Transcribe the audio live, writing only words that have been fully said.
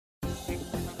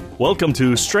Welcome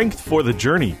to Strength for the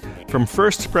Journey from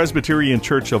First Presbyterian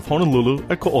Church of Honolulu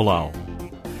at Ko'olau.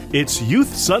 It's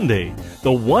Youth Sunday,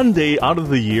 the one day out of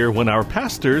the year when our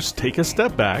pastors take a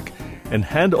step back and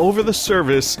hand over the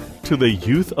service to the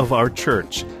youth of our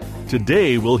church.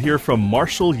 Today, we'll hear from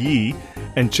Marshall Yee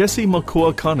and Jesse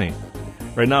Makua Kane.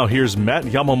 Right now, here's Matt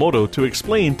Yamamoto to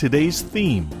explain today's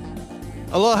theme.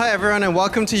 Aloha, everyone, and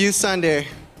welcome to Youth Sunday.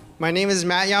 My name is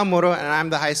Matt Yamamoto, and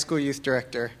I'm the high school youth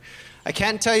director. I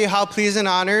can't tell you how pleased and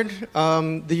honored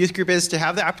the youth group is to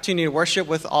have the opportunity to worship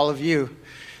with all of you.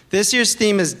 This year's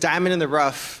theme is Diamond in the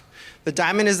Rough. The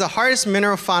diamond is the hardest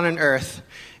mineral found on Earth.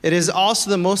 It is also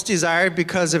the most desired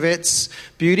because of its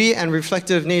beauty and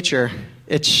reflective nature.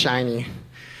 It's shiny.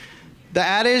 The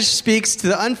adage speaks to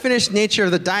the unfinished nature of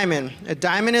the diamond. A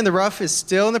diamond in the rough is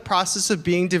still in the process of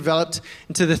being developed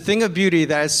into the thing of beauty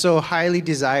that is so highly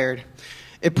desired.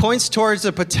 It points towards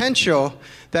the potential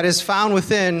that is found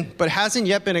within but hasn't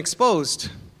yet been exposed.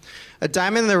 A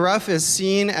diamond in the rough is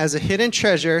seen as a hidden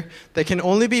treasure that can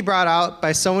only be brought out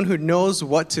by someone who knows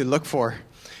what to look for.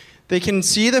 They can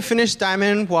see the finished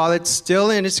diamond while it's still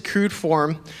in its crude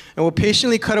form and will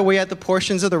patiently cut away at the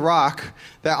portions of the rock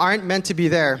that aren't meant to be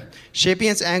there, shaping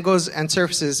its angles and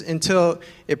surfaces until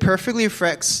it perfectly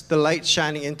reflects the light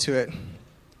shining into it.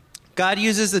 God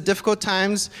uses the difficult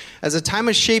times as a time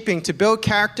of shaping to build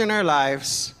character in our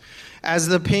lives. As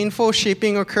the painful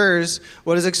shaping occurs,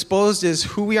 what is exposed is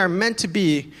who we are meant to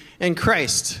be in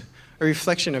Christ, a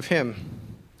reflection of Him.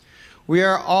 We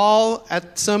are all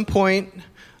at some point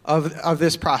of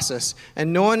this process,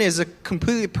 and no one is a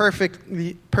completely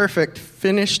perfect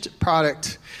finished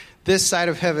product this side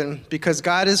of heaven because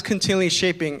God is continually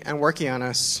shaping and working on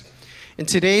us. In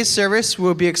today's service,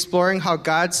 we'll be exploring how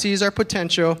God sees our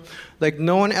potential like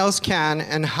no one else can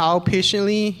and how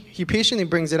He patiently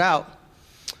brings it out.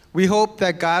 We hope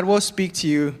that God will speak to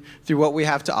you through what we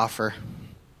have to offer.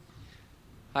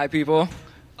 Hi, people.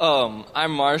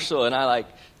 I'm Marshall, and I like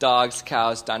dogs,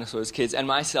 cows, dinosaurs, kids, and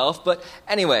myself. But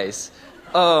anyways,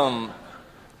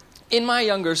 in my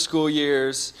younger school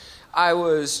years, I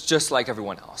was just like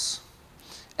everyone else.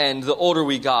 And the older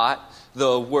we got,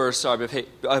 the worse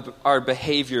our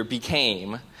behavior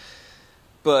became.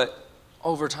 But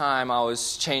over time, I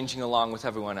was changing along with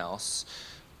everyone else.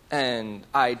 And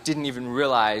I didn't even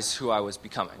realize who I was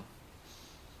becoming.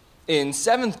 In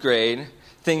 7th grade,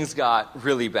 things got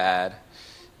really bad.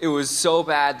 It was so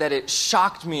bad that it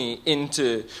shocked me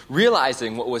into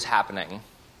realizing what was happening.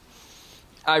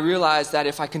 I realized that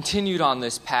if I continued on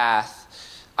this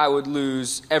path, I would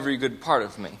lose every good part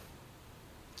of me.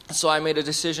 So I made a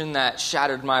decision that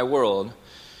shattered my world.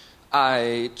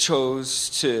 I chose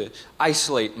to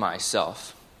isolate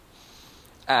myself.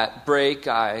 At break,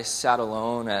 I sat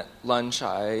alone. At lunch,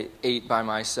 I ate by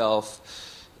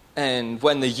myself. And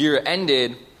when the year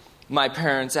ended, my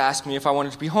parents asked me if I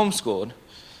wanted to be homeschooled.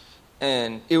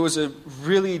 And it was a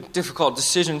really difficult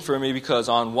decision for me because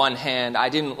on one hand, I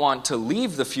didn't want to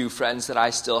leave the few friends that I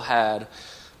still had.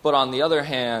 But on the other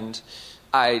hand,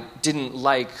 I didn't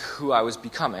like who I was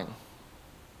becoming.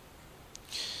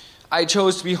 I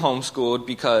chose to be homeschooled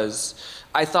because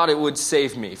I thought it would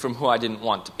save me from who I didn't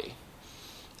want to be.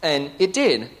 And it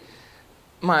did.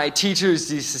 My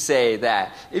teachers used to say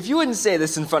that if you wouldn't say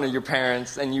this in front of your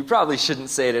parents, then you probably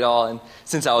shouldn't say it at all. And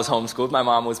since I was homeschooled, my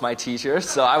mom was my teacher,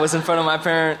 so I was in front of my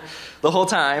parent the whole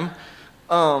time.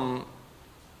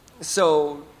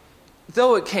 So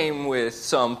though it came with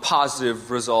some positive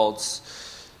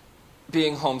results,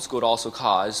 being homeschooled also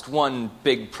caused one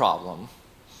big problem.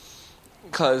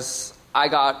 Because I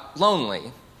got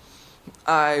lonely.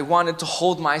 I wanted to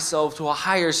hold myself to a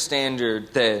higher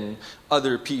standard than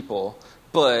other people,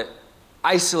 but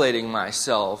isolating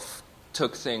myself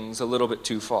took things a little bit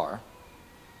too far.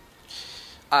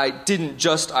 I didn't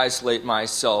just isolate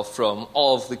myself from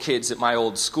all of the kids at my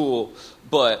old school,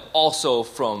 but also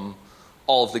from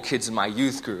all of the kids in my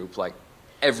youth group, like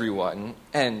everyone,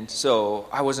 and so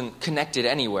I wasn't connected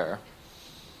anywhere.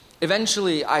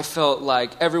 Eventually, I felt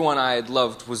like everyone I had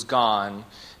loved was gone,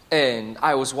 and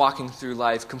I was walking through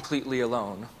life completely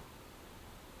alone.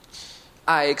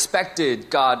 I expected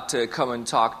God to come and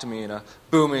talk to me in a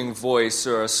booming voice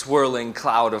or a swirling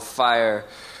cloud of fire,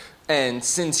 and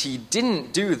since He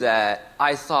didn't do that,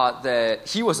 I thought that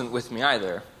He wasn't with me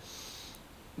either.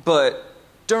 But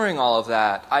during all of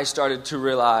that, I started to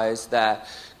realize that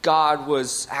God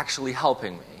was actually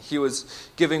helping me. He was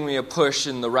giving me a push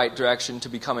in the right direction to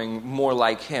becoming more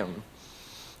like Him.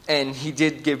 And He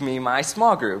did give me my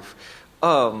small group.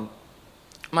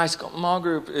 My small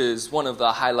group is one of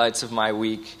the highlights of my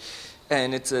week.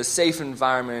 And it's a safe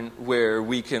environment where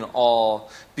we can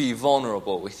all be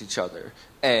vulnerable with each other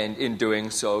and in doing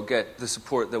so, get the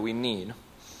support that we need.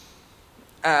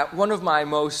 At one of my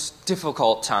most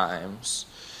difficult times,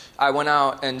 I went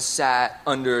out and sat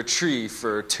under a tree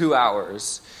for 2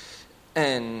 hours,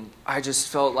 and I just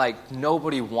felt like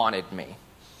nobody wanted me.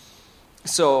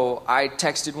 So I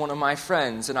texted one of my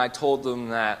friends, and I told them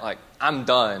that, like, I'm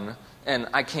done, and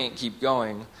I can't keep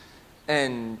going.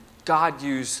 And God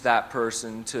used that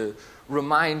person to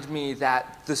remind me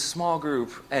that the small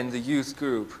group and the youth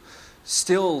group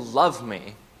still love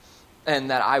me, and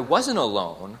that I wasn't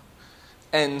alone.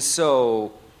 And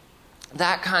so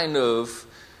that kind of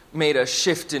made a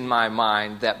shift in my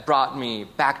mind that brought me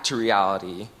back to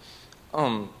reality.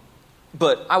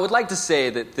 But I would like to say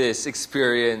that this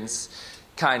experience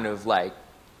kind of like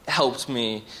helped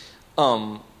me,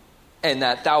 and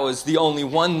that was the only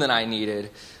one that I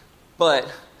needed.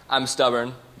 But I'm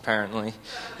stubborn, apparently.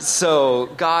 So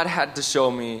God had to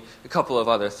show me a couple of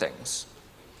other things.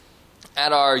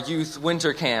 At our youth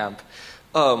winter camp,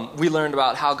 we learned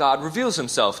about how God reveals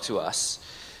himself to us.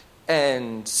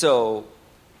 And so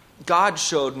God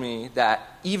showed me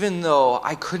that even though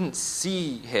I couldn't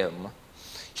see him,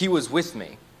 he was with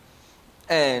me.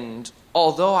 And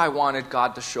although I wanted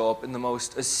God to show up in the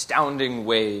most astounding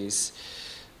ways,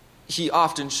 he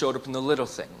often showed up in the little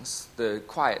things, the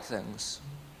quiet things.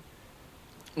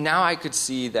 Now I could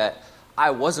see that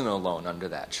I wasn't alone under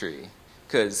that tree,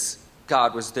 because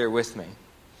God was there with me.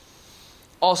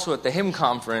 Also at the hymn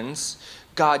conference,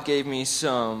 God gave me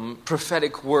some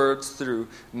prophetic words through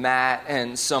Matt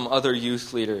and some other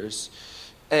youth leaders.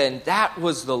 And that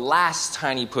was the last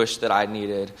tiny push that I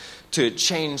needed to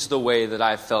change the way that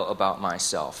I felt about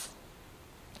myself.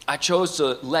 I chose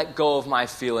to let go of my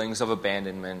feelings of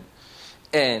abandonment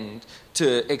and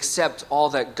to accept all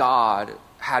that God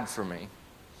had for me.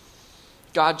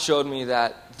 God showed me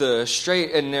that the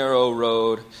straight and narrow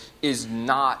road is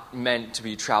not meant to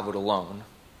be traveled alone.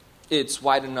 It's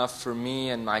wide enough for me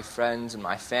and my friends and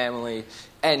my family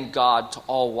and God to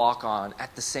all walk on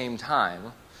at the same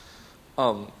time.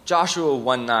 Joshua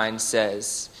 1:9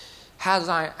 says, have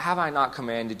I not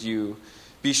commanded you,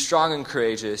 be strong and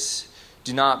courageous,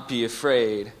 do not be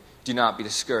afraid, do not be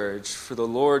discouraged, for the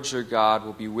Lord your God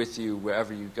will be with you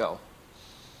wherever you go.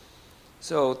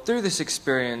 So through this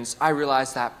experience, I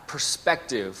realized that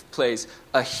perspective plays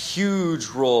a huge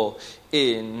role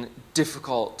in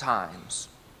difficult times.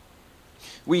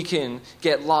 We can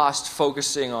get lost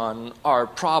focusing on our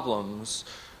problems,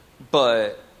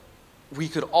 but we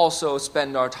could also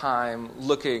spend our time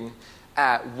looking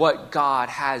at what God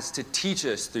has to teach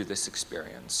us through this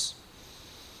experience.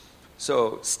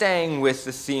 So staying with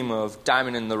the theme of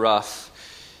diamond in the rough,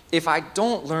 if I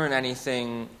don't learn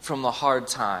anything from the hard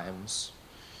times,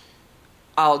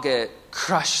 I'll get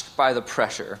crushed by the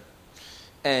pressure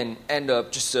and end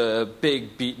up just a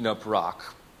big beaten up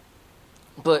rock.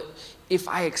 But if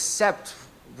I accept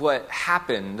what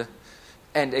happened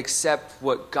and accept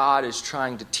what God is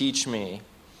trying to teach me,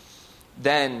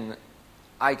 then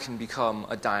I can become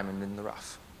a diamond in the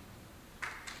rough.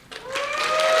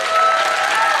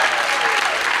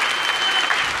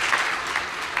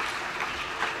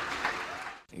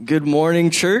 Good morning,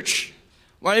 church.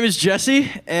 My name is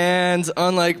Jesse, and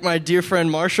unlike my dear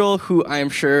friend Marshall, who I am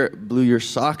sure blew your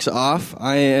socks off,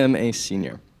 I am a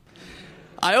senior.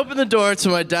 I opened the door to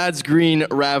my dad's green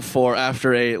RAV4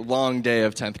 after a long day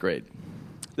of 10th grade.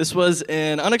 This was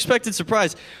an unexpected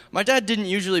surprise. My dad didn't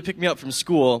usually pick me up from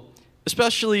school,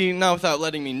 especially not without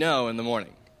letting me know in the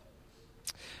morning.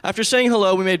 After saying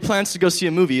hello, we made plans to go see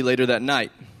a movie later that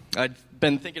night. I'd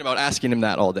been thinking about asking him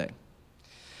that all day.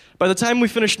 By the time we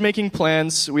finished making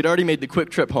plans, we'd already made the quick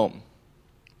trip home.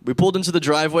 We pulled into the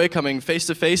driveway, coming face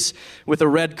to face with a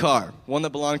red car, one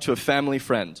that belonged to a family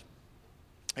friend.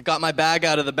 I got my bag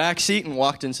out of the back seat and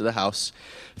walked into the house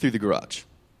through the garage.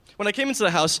 When I came into the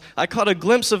house, I caught a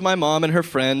glimpse of my mom and her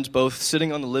friend, both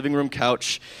sitting on the living room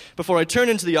couch, before I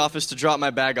turned into the office to drop my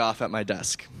bag off at my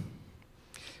desk.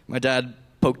 My dad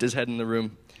poked his head in the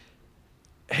room.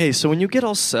 Hey, so when you get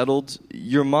all settled,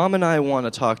 your mom and I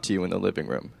want to talk to you in the living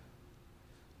room.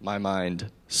 My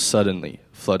mind suddenly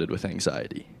flooded with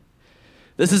anxiety.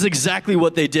 This is exactly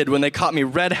what they did when they caught me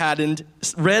red-handed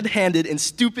in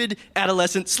stupid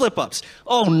adolescent slip-ups.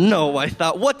 Oh no, I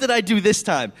thought, what did I do this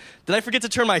time? Did I forget to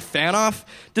turn my fan off?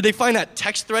 Did they find that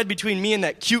text thread between me and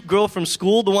that cute girl from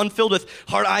school, the one filled with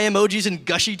heart eye emojis and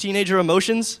gushy teenager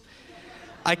emotions?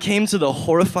 I came to the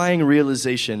horrifying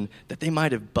realization that they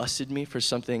might have busted me for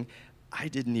something I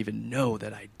didn't even know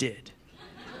that I did.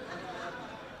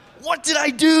 What did I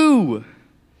do?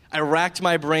 I racked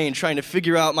my brain trying to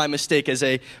figure out my mistake as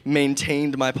I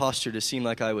maintained my posture to seem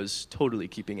like I was totally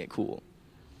keeping it cool.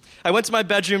 I went to my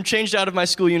bedroom, changed out of my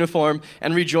school uniform,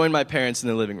 and rejoined my parents in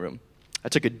the living room. I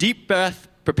took a deep breath,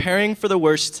 preparing for the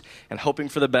worst and hoping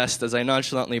for the best as I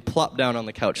nonchalantly plopped down on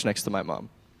the couch next to my mom.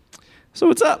 "So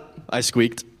what's up?" I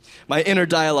squeaked, my inner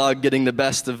dialogue getting the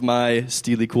best of my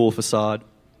steely cool facade.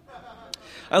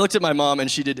 I looked at my mom, and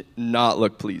she did not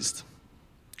look pleased.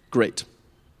 "Great."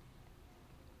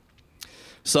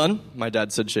 "Son," my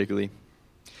dad said shakily.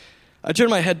 I turned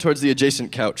my head towards the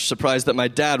adjacent couch, surprised that my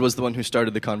dad was the one who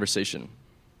started the conversation.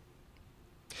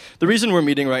 "The reason we're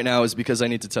meeting right now is because I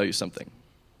need to tell you something."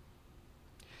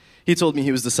 He told me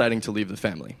he was deciding to leave the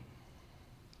family.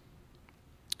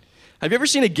 Have you ever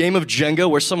seen a game of Jenga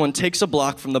where someone takes a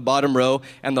block from the bottom row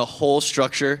and the whole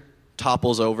structure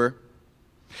topples over?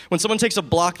 When someone takes a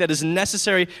block that is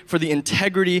necessary for the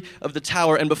integrity of the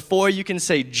tower, and before you can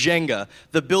say Jenga,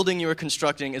 the building you are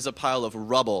constructing is a pile of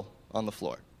rubble on the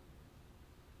floor.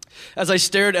 As I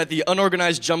stared at the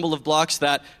unorganized jumble of blocks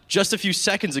that just a few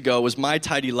seconds ago was my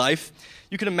tidy life,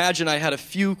 you can imagine I had a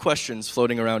few questions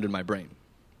floating around in my brain.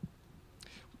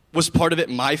 Was part of it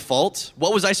my fault?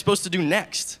 What was I supposed to do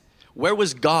next? Where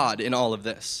was God in all of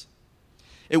this?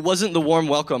 It wasn't the warm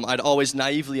welcome I'd always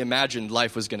naively imagined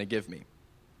life was going to give me.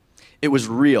 It was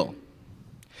real.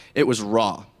 It was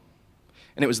raw.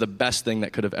 And it was the best thing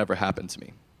that could have ever happened to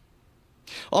me.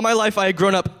 All my life, I had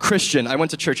grown up Christian. I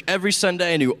went to church every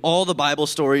Sunday. I knew all the Bible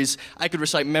stories. I could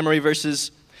recite memory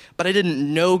verses. But I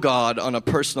didn't know God on a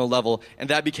personal level, and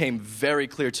that became very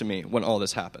clear to me when all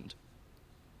this happened.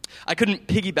 I couldn't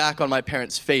piggyback on my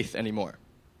parents' faith anymore.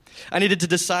 I needed to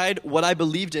decide what I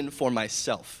believed in for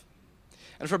myself.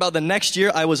 And for about the next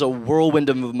year, I was a whirlwind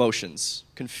of emotions.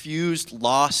 Confused,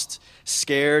 lost,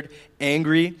 scared,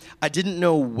 angry. I didn't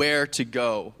know where to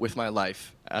go with my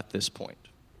life at this point.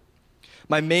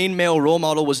 My main male role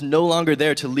model was no longer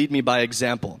there to lead me by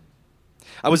example.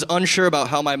 I was unsure about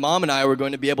how my mom and I were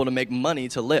going to be able to make money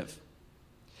to live.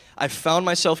 I found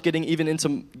myself getting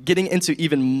into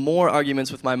even more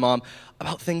arguments with my mom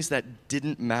about things that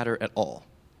didn't matter at all.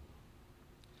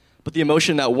 But the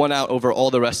emotion that won out over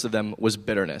all the rest of them was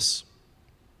bitterness.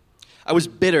 I was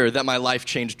bitter that my life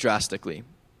changed drastically.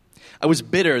 I was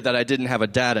bitter that I didn't have a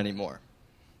dad anymore.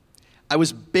 I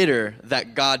was bitter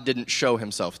that God didn't show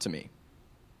himself to me.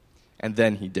 And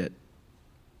then he did.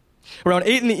 Around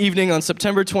 8 in the evening on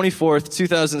September 24th,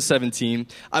 2017,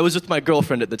 I was with my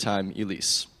girlfriend at the time,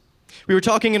 Elise. We were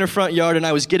talking in her front yard, and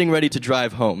I was getting ready to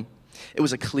drive home. It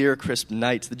was a clear, crisp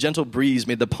night. The gentle breeze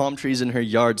made the palm trees in her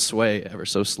yard sway ever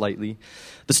so slightly.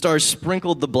 The stars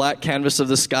sprinkled the black canvas of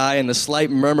the sky, and the slight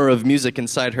murmur of music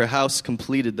inside her house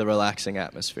completed the relaxing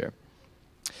atmosphere.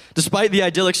 Despite the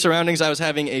idyllic surroundings, I was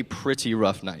having a pretty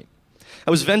rough night. I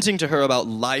was venting to her about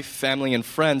life, family, and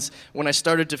friends when I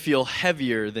started to feel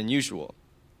heavier than usual.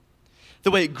 The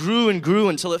weight grew and grew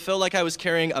until it felt like I was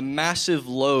carrying a massive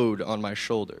load on my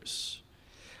shoulders.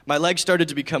 My legs started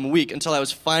to become weak until I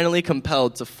was finally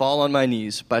compelled to fall on my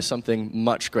knees by something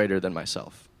much greater than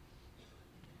myself.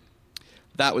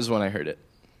 That was when I heard it.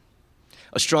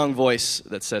 A strong voice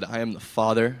that said, "I am the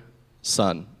Father,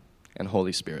 Son, and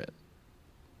Holy Spirit."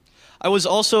 I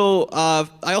also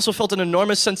felt an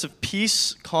enormous sense of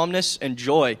peace, calmness, and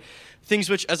joy, things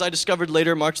which, as I discovered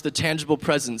later, marked the tangible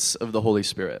presence of the Holy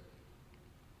Spirit.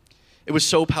 It was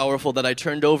so powerful that I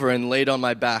turned over and laid on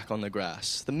my back on the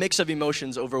grass. The mix of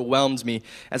emotions overwhelmed me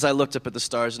as I looked up at the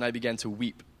stars, and I began to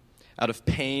weep out of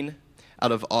pain,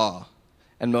 out of awe,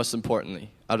 and most importantly,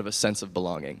 out of a sense of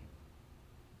belonging.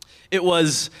 It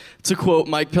was, to quote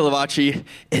Mike Pilavachi,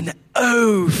 an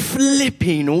 "oh,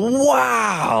 flipping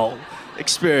wow"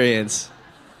 experience.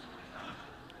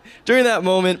 During that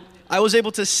moment, I was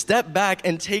able to step back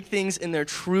and take things in their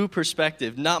true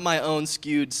perspective, not my own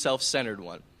skewed, self-centered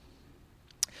one.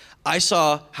 I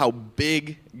saw how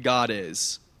big God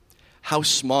is, how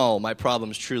small my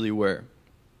problems truly were,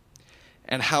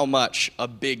 and how much a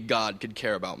big God could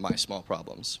care about my small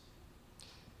problems.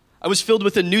 I was filled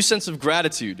with a new sense of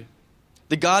gratitude.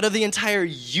 The God of the entire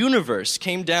universe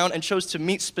came down and chose to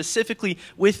meet specifically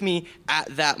with me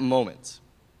at that moment.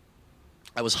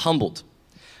 I was humbled.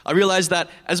 I realized that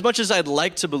as much as I'd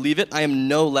like to believe it, I am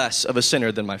no less of a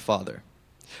sinner than my father.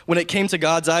 When it came to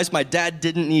God's eyes, my dad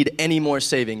didn't need any more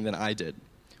saving than I did.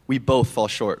 We both fall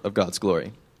short of God's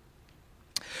glory.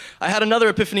 I had another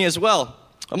epiphany as well.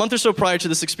 A month or so prior to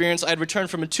this experience, I had returned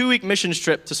from a 2-week missions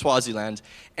trip to Swaziland,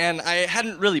 and I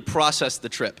hadn't really processed the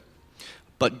trip.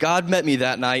 But God met me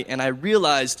that night, and I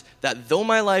realized that though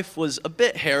my life was a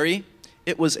bit hairy,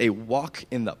 it was a walk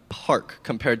in the park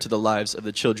compared to the lives of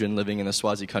the children living in the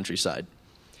Swazi countryside.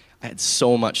 I had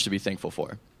so much to be thankful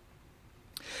for.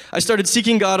 I started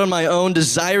seeking God on my own,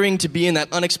 desiring to be in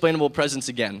that unexplainable presence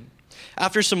again.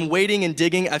 After some waiting and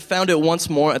digging, I found it once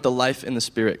more at the Life in the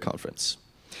Spirit conference.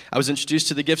 I was introduced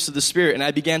to the gifts of the Spirit, and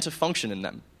I began to function in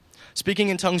them. Speaking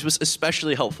in tongues was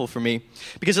especially helpful for me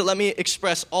because it let me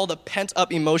express all the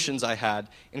pent-up emotions I had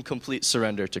in complete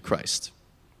surrender to Christ.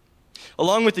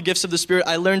 Along with the gifts of the Spirit,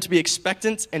 I learned to be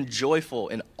expectant and joyful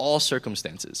in all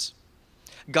circumstances.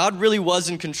 God really was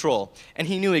in control, and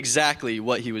he knew exactly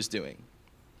what he was doing.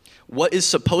 What is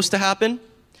supposed to happen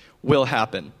will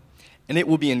happen, and it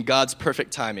will be in God's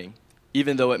perfect timing,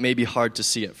 even though it may be hard to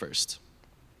see at first.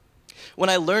 When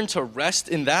I learned to rest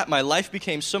in that, my life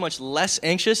became so much less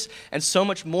anxious and so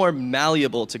much more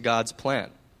malleable to God's plan.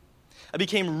 I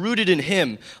became rooted in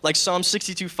him, like Psalm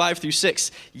 62,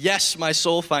 5-6. Yes, my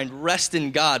soul find rest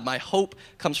in God. My hope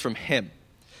comes from him.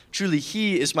 Truly,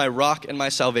 he is my rock and my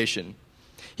salvation.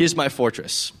 He is my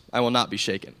fortress. I will not be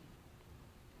shaken.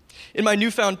 In my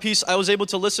newfound peace, I was able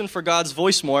to listen for God's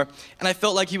voice more, and I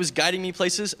felt like he was guiding me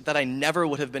places that I never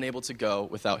would have been able to go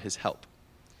without his help.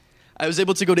 I was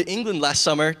able to go to England last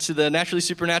summer to the Naturally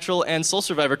Supernatural and Soul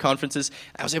Survivor conferences,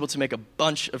 and I was able to make a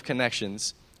bunch of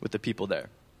connections with the people there.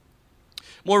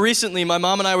 More recently, my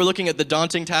mom and I were looking at the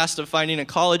daunting task of finding a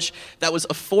college that was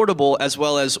affordable as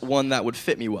well as one that would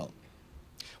fit me well.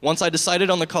 Once I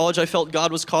decided on the college I felt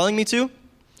God was calling me to,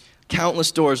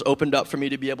 countless doors opened up for me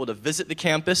to be able to visit the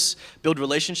campus, build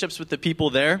relationships with the people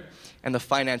there, and the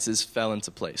finances fell into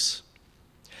place.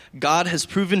 God has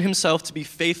proven himself to be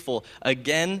faithful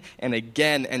again and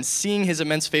again, and seeing his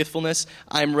immense faithfulness,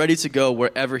 I am ready to go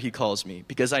wherever he calls me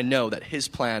because I know that his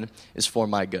plan is for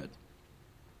my good.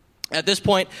 At this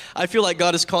point, I feel like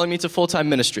God is calling me to full-time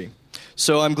ministry,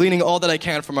 so I'm gleaning all that I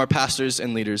can from our pastors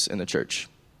and leaders in the church.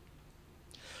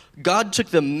 God took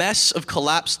the mess of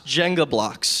collapsed Jenga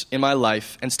blocks in my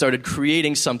life and started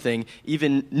creating something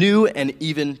even new and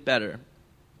even better.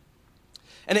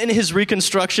 And in his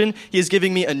reconstruction, he is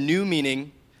giving me a new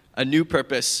meaning, a new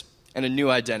purpose, and a new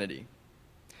identity.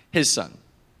 His son,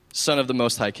 son of the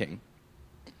Most High King.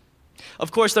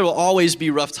 Of course, there will always be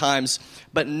rough times,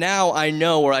 but now I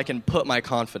know where I can put my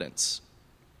confidence.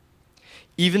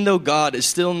 Even though God is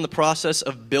still in the process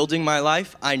of building my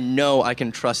life, I know I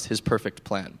can trust his perfect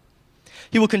plan.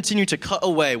 He will continue to cut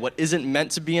away what isn't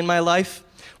meant to be in my life,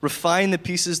 refine the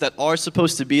pieces that are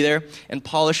supposed to be there, and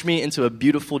polish me into a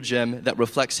beautiful gem that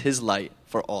reflects his light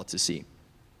for all to see.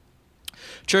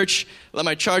 Church, let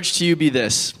my charge to you be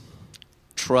this: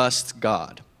 trust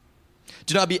God.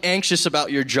 Do not be anxious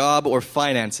about your job or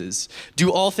finances.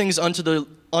 Do all things unto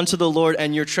the Lord,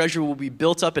 and your treasure will be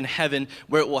built up in heaven,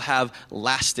 where it will have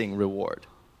lasting reward.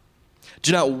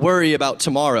 Do not worry about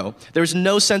tomorrow. There is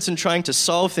no sense in trying to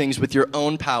solve things with your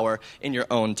own power in your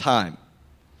own time.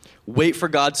 Wait for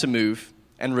God to move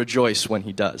and rejoice when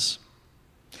he does.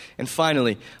 And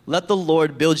finally, let the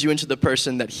Lord build you into the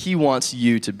person that he wants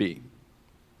you to be.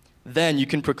 Then you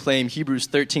can proclaim Hebrews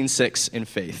 13:6 in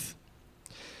faith.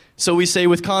 So we say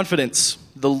with confidence,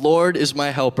 the Lord is my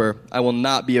helper. I will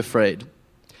not be afraid.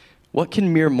 What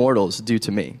can mere mortals do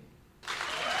to me?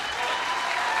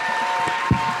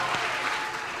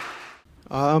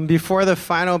 Before the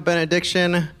final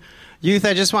benediction, youth,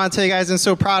 I just want to tell you guys I'm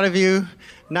so proud of you,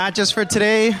 not just for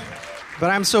today, but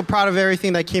I'm so proud of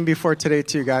everything that came before today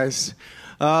too, guys.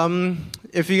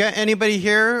 If you got anybody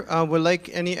here would like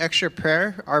any extra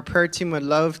prayer, our prayer team would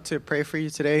love to pray for you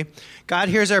today. God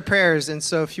hears our prayers, and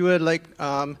so if you would like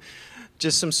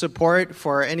just some support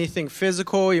for anything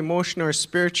physical, emotional, or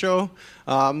spiritual,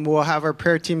 we'll have our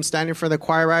prayer team standing for the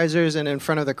choir risers and in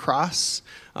front of the cross.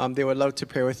 They would love to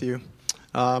pray with you.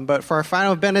 But for our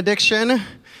final benediction,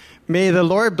 may the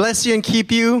Lord bless you and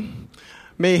keep you.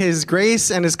 May his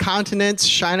grace and his countenance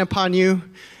shine upon you.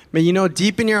 May you know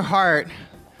deep in your heart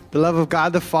the love of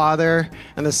God the Father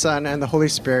and the Son and the Holy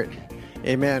Spirit.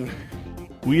 Amen.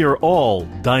 We are all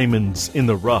diamonds in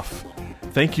the rough.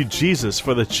 Thank you, Jesus,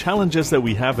 for the challenges that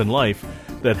we have in life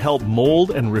that help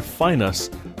mold and refine us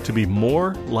to be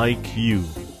more like you.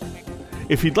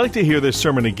 If you'd like to hear this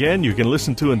sermon again, you can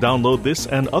listen to and download this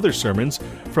and other sermons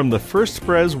from the First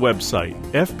Pres website,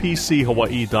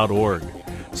 fpchawaii.org.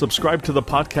 Subscribe to the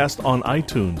podcast on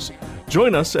iTunes.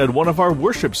 Join us at one of our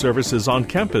worship services on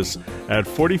campus at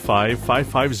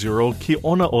 45550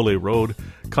 Kionaole Road,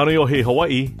 Kaneohe,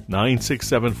 Hawaii,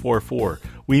 96744.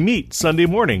 We meet Sunday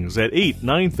mornings at 8,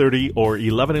 9:30, or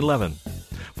 11:11.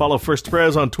 Follow First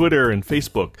Pres on Twitter and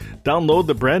Facebook. Download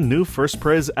the brand new First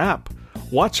Pres app.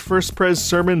 Watch First Pres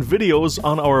sermon videos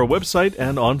on our website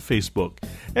and on Facebook.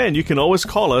 And you can always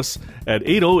call us at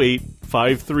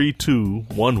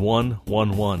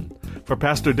 808-532-1111. For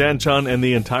Pastor Dan Chun and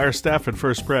the entire staff at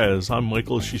First Pres, I'm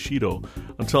Michael Shishido.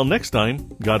 Until next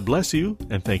time, God bless you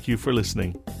and thank you for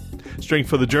listening. Strength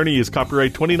for the Journey is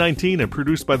copyright 2019 and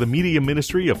produced by the Media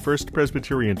Ministry of First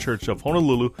Presbyterian Church of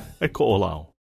Honolulu at Ko'olau.